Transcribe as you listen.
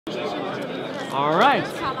Alright.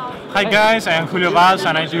 Hi guys, I am Julio Valls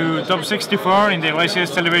and I do top 64 in the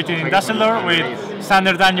YCS celebrated in Düsseldorf with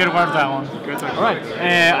standard danger Guardragon. Alright.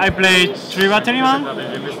 I play 3 batteryman,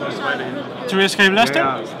 3 escape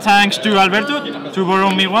blaster, thanks to Alberto to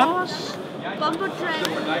borrow me one,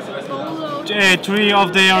 3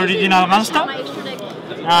 of the original Gunsta,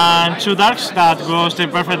 and 2 darks that goes the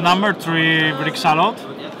perfect number, 3 bricks a lot,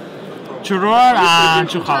 2 roar and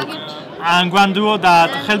 2 hulk. And 1 duo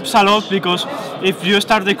that helps a lot because if you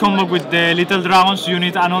start the combo with the little dragons, you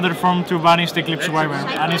need another form to banish the Eclipse Wyvern,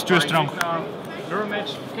 and it's too strong.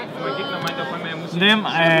 Then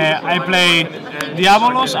I play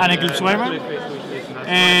Diabolos and Eclipse Wyvern.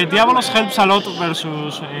 Diabolos helps a lot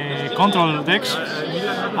versus control decks,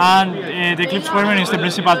 and the Eclipse Wyvern is the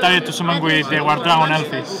principal target to summon with the Guardragon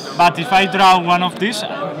Elfie. But if I draw one of these,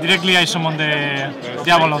 directly I summon the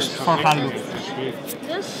Diabolos for hand loop.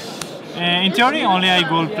 In theory, only I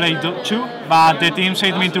will play 2, but the team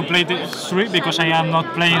said me to play 3 because I am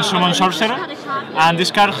not playing Summon Sorcerer, and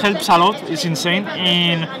this card helps a lot, it's insane,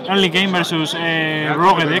 in early game versus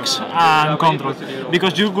rogue decks and control,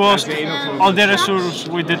 because you ghost all the resources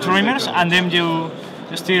with the Dreamers and then you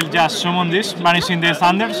still just summon this, banishing the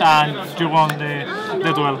Thunders, and you won the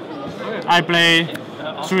duel. I play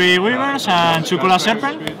 3 Weavers and 2 Cola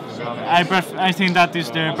Serpent. I think that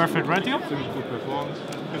is the perfect ratio.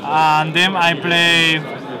 And then I play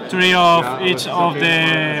 3 of each of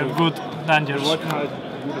the good dangers.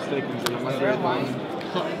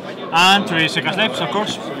 And 3 second lives, of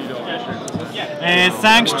course.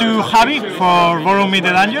 Thanks to Javi for borrowing me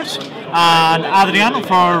the dangers, and Adrian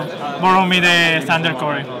for borrowing me the Thunder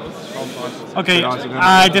Core. Okay,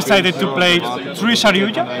 I decided to play 3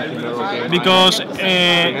 Saryuja because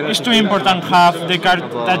it's too important to have the card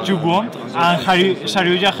that you want, and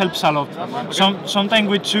Saryuja helps a lot. Sometimes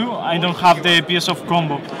with 2 I don't have the piece of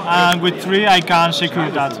combo, and with 3 I can secure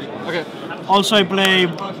that. Okay. Also I play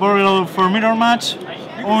Boreal for mirror match,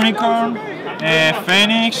 Unicorn,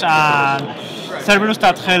 Phoenix, and Cerberus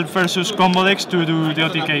that help versus combo decks to do the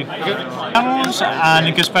OTK. Dragons and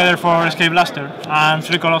Ink Spider for Escape Blaster, and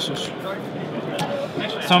 3 Colossus.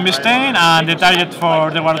 Zombie Stain and the target for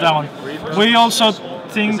the Guardragon. We also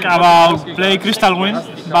think about play Crystal Wind,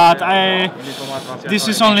 but this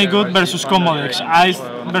is only good versus combo decks.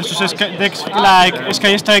 Versus decks like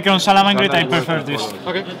Sky Striker and Salamangreat, I prefer this.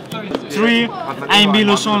 Okay. 3, I'm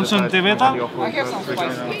Vilus on Beta.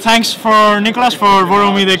 Thanks for Nicholas for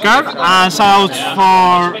borrowing me the card, and shout out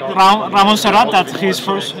for Ramon Serrat that he's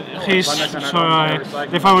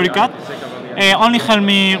the favorite card. Only helped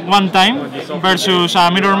me 1 time versus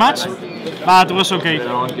a mirror match, but it was okay.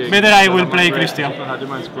 Better I will play Christian.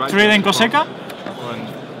 3 Denkoseca,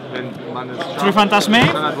 3 Phantasme,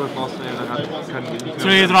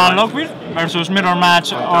 3 Dragon Lockbeard versus mirror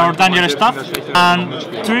match or danger stuff, and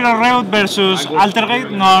 3 Reut versus Altergate,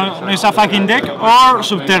 no it's a fucking deck, or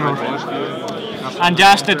Subterror. And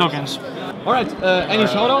just the tokens. Alright, any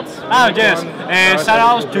shoutouts? Yes,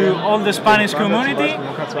 shoutouts to all the Spanish community,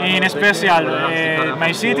 in special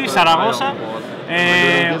my city, Zaragoza,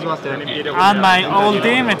 and my old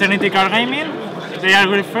team, Eternity Card Gaming. They are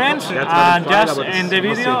great friends, and just in the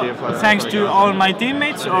video, thanks to all my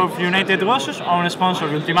teammates of UnitedGosus, our sponsor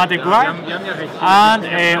Ultimate War, and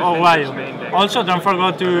Owayo. Also, don't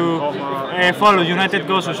forget to follow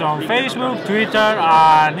UnitedGosus on Facebook, Twitter,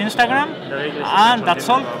 and Instagram, and that's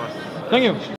all. Thank you.